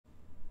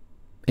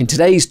In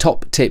today's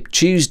Top Tip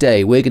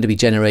Tuesday, we're going to be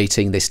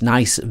generating this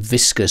nice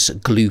viscous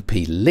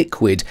gloopy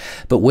liquid,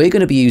 but we're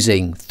going to be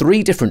using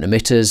 3 different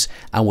emitters,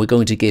 and we're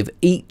going to give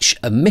each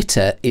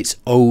emitter its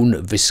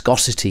own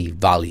viscosity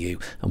value.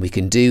 And we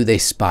can do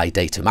this by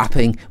data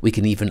mapping. We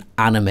can even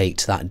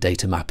animate that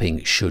data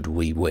mapping should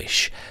we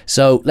wish.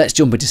 So let's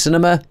jump into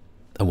Cinema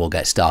and we'll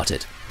get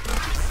started.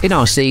 In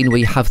our scene,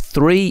 we have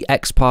 3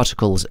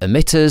 X-Particles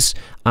emitters,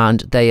 and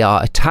they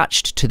are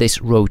attached to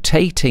this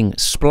rotating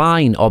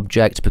spline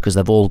object because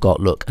they've all got,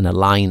 look, an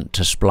align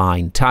to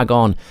spline tag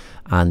on,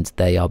 and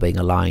they are being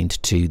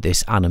aligned to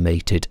this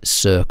animated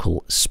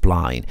circle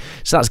spline.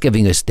 So that's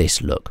giving us this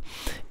look.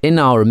 In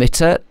our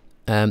emitter,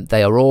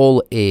 they are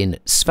all in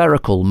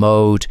spherical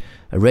mode,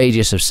 a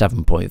radius of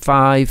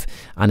 7.5,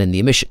 and in the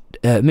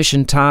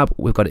emission tab,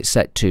 we've got it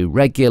set to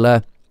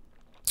regular.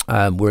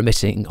 We're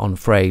emitting on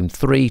frame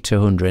 3 to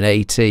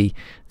 180,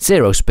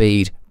 0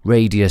 speed,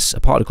 radius,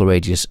 a particle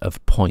radius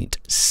of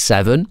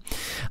 0.7,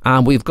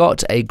 and we've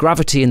got a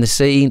gravity in the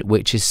scene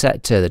which is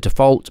set to the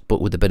default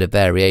but with a bit of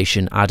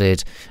variation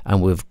added,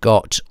 and we've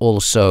got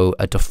also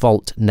a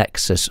default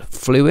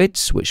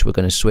nxFluids which we're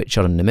going to switch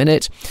on in a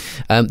minute.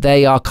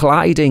 They are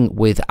colliding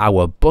with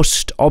our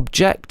bust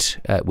object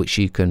which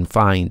you can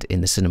find in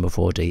the Cinema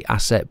 4D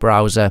asset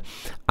browser,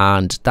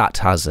 and that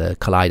has a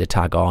collider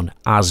tag on,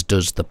 as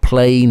does the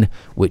plane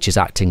which is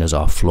acting as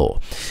our floor.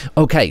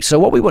 Okay, so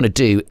what we want to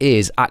do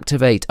is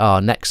activate our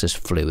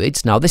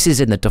nxFluids. Now this is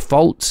in the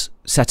default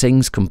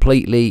settings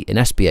completely in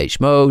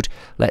SPH mode.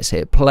 Let's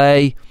hit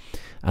play,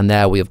 and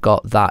there we have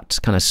got that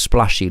kind of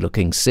splashy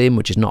looking sim,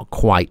 which is not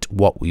quite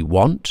what we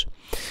want.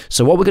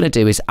 So what we're going to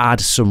do is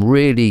add some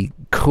really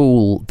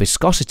cool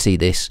viscosity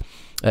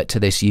to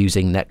this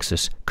using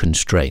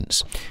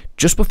nxConstraints.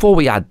 Just before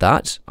we add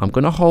that, I'm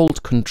going to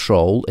hold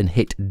Control and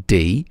hit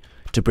D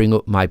to bring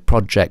up my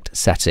project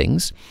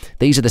settings.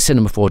 These are the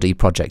Cinema 4D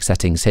project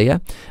settings here,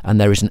 and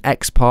there is an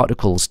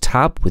X-Particles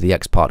tab with the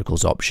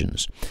X-Particles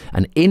options.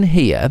 And in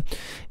here,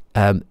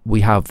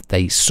 we have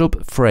the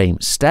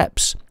subframe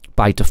steps.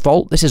 By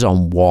default, this is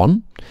on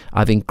 1.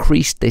 I've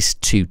increased this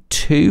to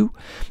 2,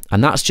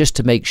 and that's just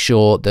to make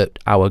sure that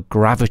our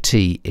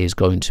gravity is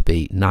going to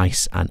be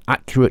nice and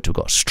accurate. We've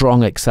got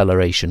strong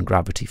acceleration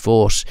gravity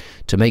force.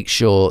 To make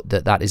sure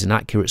that that is an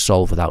accurate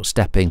solve without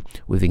stepping,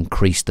 we've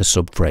increased the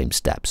subframe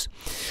steps.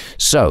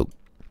 So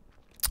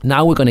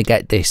now we're going to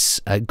get this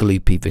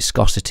gloopy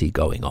viscosity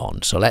going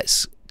on. So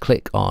let's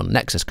click on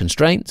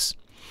nxConstraints,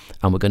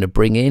 and we're going to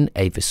bring in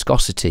a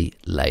viscosity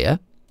layer.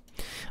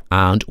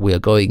 And we are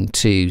going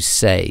to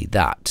say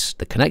that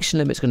the connection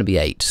limit is going to be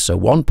 8. So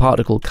one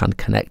particle can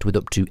connect with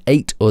up to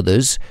 8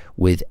 others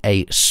with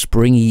a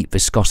springy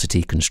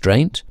viscosity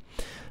constraint,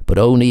 but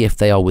only if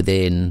they are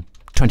within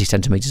 20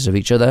 centimeters of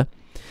each other,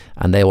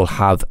 and they will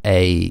have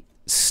a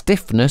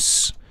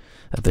stiffness,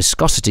 a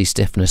viscosity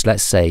stiffness,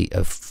 let's say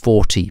of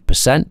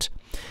 40%.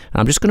 And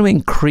I'm just going to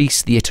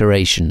increase the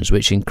iterations,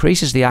 which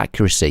increases the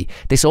accuracy.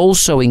 This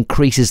also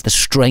increases the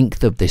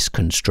strength of this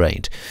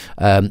constraint.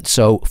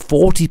 So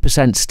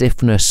 40%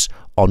 stiffness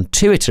on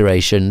 2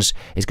 iterations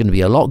is going to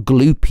be a lot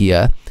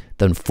gloopier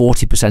than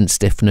 40%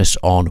 stiffness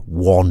on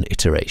 1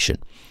 iteration.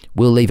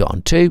 We'll leave it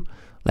on 2.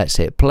 Let's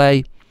hit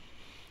play.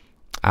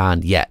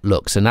 And yeah,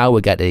 look, so now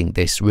we're getting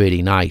this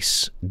really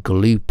nice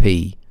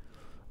gloopy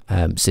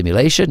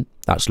simulation.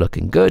 That's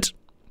looking good.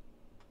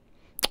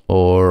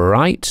 All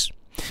right.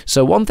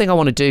 So one thing I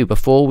want to do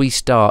before we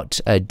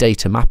start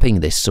data mapping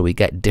this so we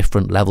get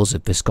different levels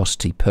of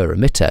viscosity per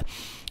emitter,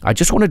 I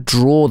just want to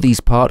draw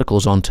these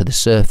particles onto the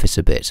surface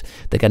a bit.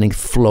 They're getting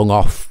flung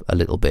off a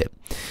little bit.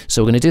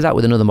 So we're going to do that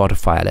with another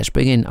modifier. Let's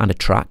bring in an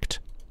attract.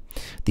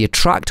 The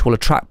attract will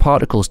attract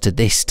particles to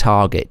this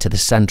target, to the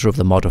center of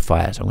the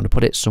modifier. So I'm going to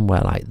put it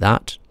somewhere like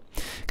that.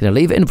 I'm going to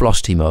leave it in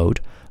velocity mode.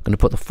 I'm going to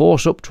put the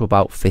force up to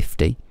about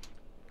 50.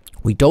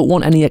 We don't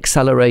want any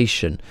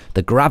acceleration.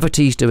 The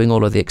gravity is doing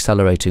all of the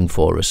accelerating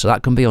for us, so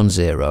that can be on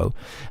 0.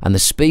 And the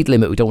speed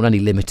limit, we don't want any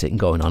limiting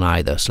going on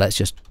either, so let's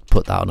just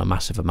put that on a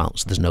massive amount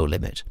so there's no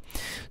limit.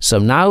 So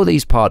now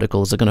these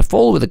particles are going to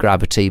fall with the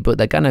gravity, but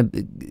they're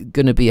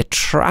going to be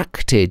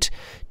attracted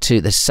to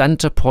the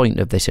center point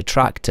of this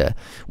attractor,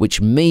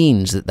 which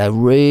means that they're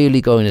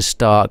really going to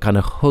start kind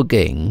of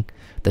hugging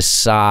the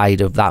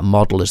side of that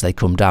model as they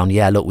come down.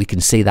 Yeah, look, we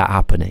can see that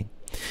happening.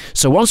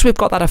 So once we've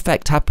got that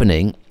effect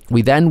happening,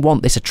 we then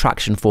want this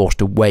attraction force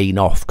to wane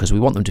off because we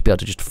want them to be able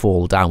to just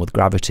fall down with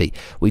gravity.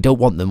 We don't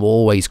want them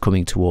always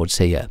coming towards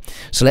here.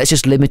 So let's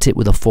just limit it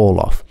with a fall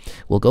off.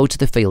 We'll go to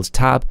the Fields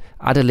tab,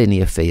 add a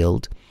linear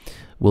field.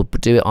 We'll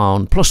do it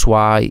on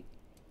 +y,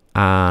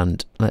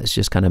 and let's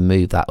just kind of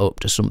move that up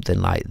to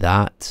something like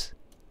that.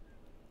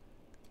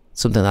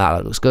 Something like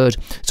that looks good.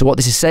 So what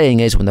this is saying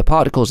is when the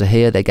particles are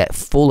here, they get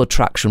full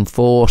attraction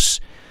force.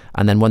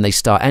 And then when they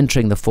start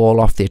entering the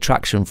fall off, the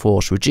attraction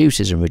force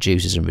reduces and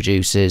reduces and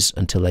reduces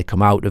until they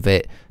come out of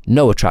it.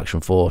 No attraction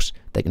force,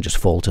 they can just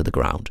fall to the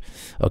ground.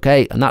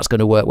 Okay, and that's going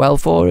to work well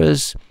for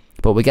us,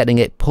 but we're getting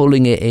it,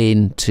 pulling it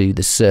into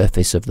the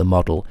surface of the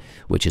model,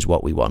 which is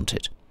what we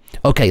wanted.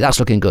 Okay, that's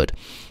looking good.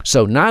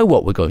 So now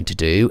what we're going to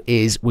do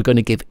is we're going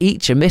to give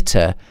each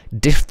emitter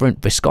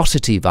different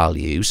viscosity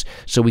values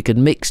so we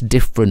can mix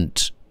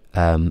different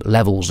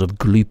levels of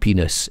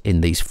gloopiness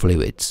in these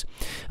fluids.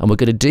 And we're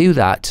going to do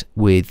that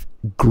with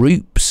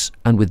groups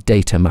and with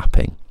data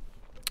mapping.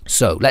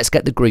 So let's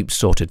get the groups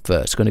sorted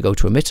first. We're going to go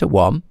to emitter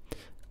 1,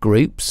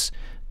 groups,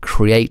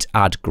 create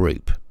add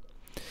group.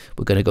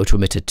 We're going to go to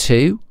emitter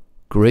 2,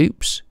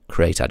 groups,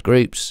 create add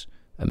groups,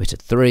 emitter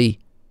 3,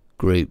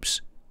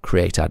 groups,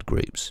 create add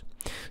groups.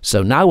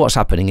 So now what's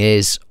happening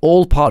is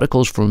all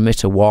particles from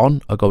emitter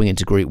 1 are going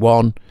into group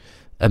 1,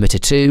 emitter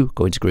 2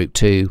 go into group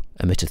 2,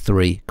 emitter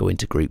 3 go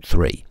into group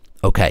 3.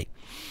 Okay,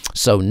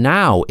 so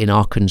now in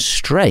our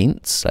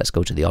constraints, let's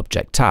go to the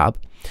object tab,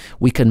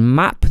 we can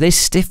map this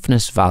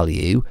stiffness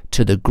value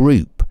to the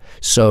group.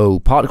 So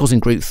particles in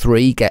group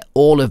 3 get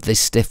all of this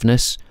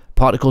stiffness,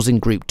 particles in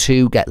group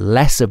 2 get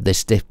less of this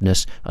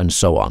stiffness, and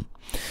so on.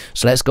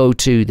 So let's go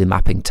to the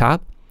mapping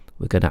tab.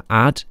 We're going to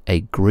add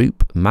a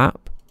group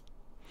map.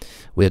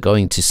 We're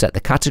going to set the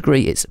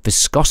category. It's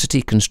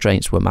viscosity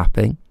constraints we're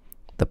mapping.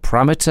 The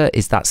parameter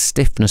is that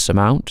stiffness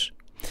amount.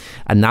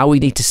 And now we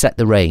need to set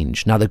the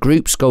range. Now the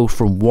groups go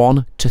from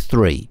 1 to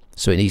 3.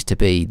 So it needs to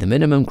be the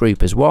minimum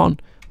group is 1,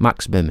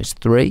 maximum is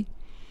 3.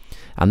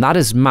 And that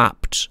has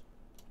mapped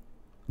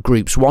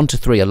groups 1 to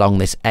 3 along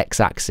this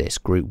x-axis.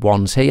 Group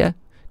 1's here,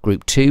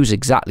 group 2's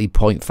exactly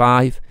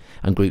 0.5,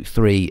 and group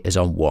 3 is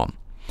on 1.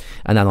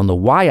 And then on the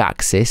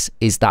y-axis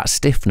is that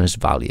stiffness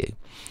value.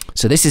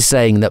 So this is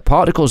saying that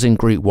particles in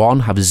group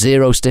 1 have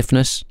 0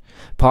 stiffness,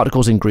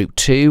 particles in group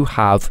 2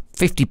 have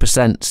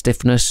 50%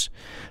 stiffness,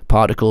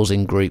 particles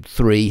in group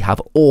 3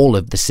 have all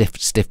of the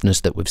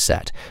stiffness that we've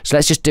set. So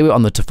let's just do it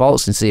on the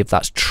defaults and see if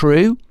that's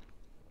true.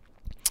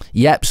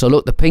 Yep, so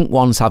look, the pink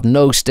ones have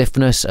no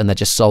stiffness and they're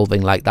just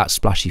solving like that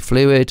splashy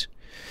fluid.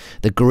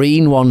 The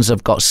green ones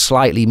have got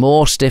slightly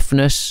more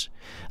stiffness,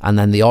 and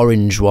then the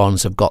orange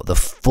ones have got the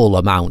full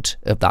amount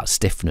of that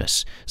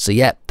stiffness. So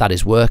yep, that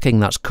is working,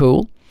 that's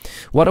cool.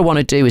 What I want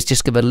to do is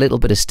just give a little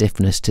bit of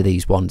stiffness to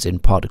these ones in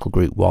particle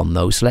group 1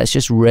 though. So let's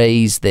just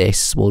raise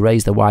this, we'll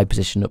raise the Y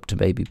position up to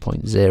maybe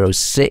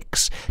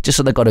 0.06, just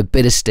so they've got a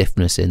bit of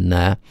stiffness in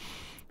there.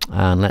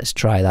 And let's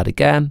try that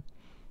again.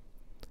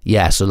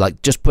 Yeah, so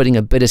like just putting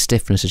a bit of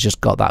stiffness has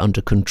just got that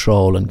under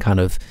control and kind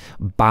of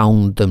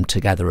bound them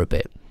together a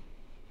bit.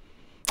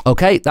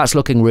 Okay, that's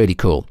looking really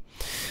cool.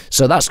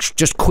 So that's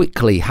just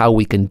quickly how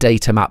we can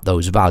data map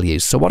those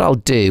values. So what I'll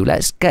do,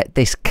 let's get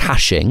this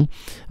caching.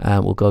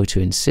 We'll go to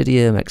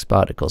Insidium,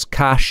 X-Particles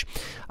cache.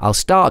 I'll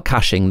start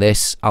caching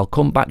this. I'll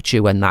come back to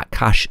you when that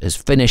cache is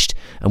finished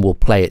and we'll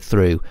play it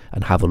through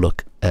and have a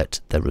look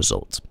at the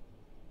results.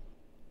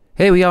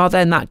 Here we are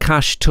then, that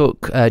cache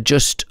took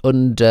just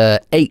under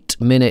 8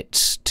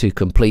 minutes to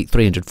complete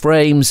 300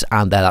 frames,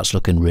 and there, that's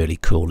looking really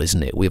cool,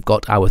 isn't it? We've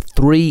got our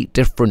 3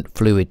 different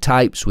fluid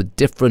types with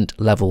different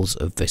levels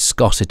of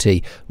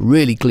viscosity,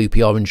 really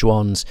gloopy orange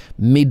ones,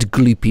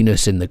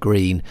 mid-gloopiness in the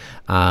green,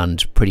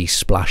 and pretty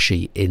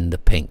splashy in the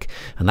pink.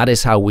 And that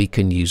is how we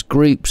can use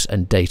groups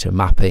and data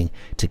mapping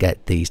to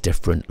get these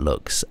different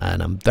looks,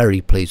 and I'm very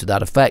pleased with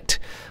that effect.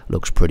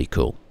 Looks pretty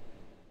cool.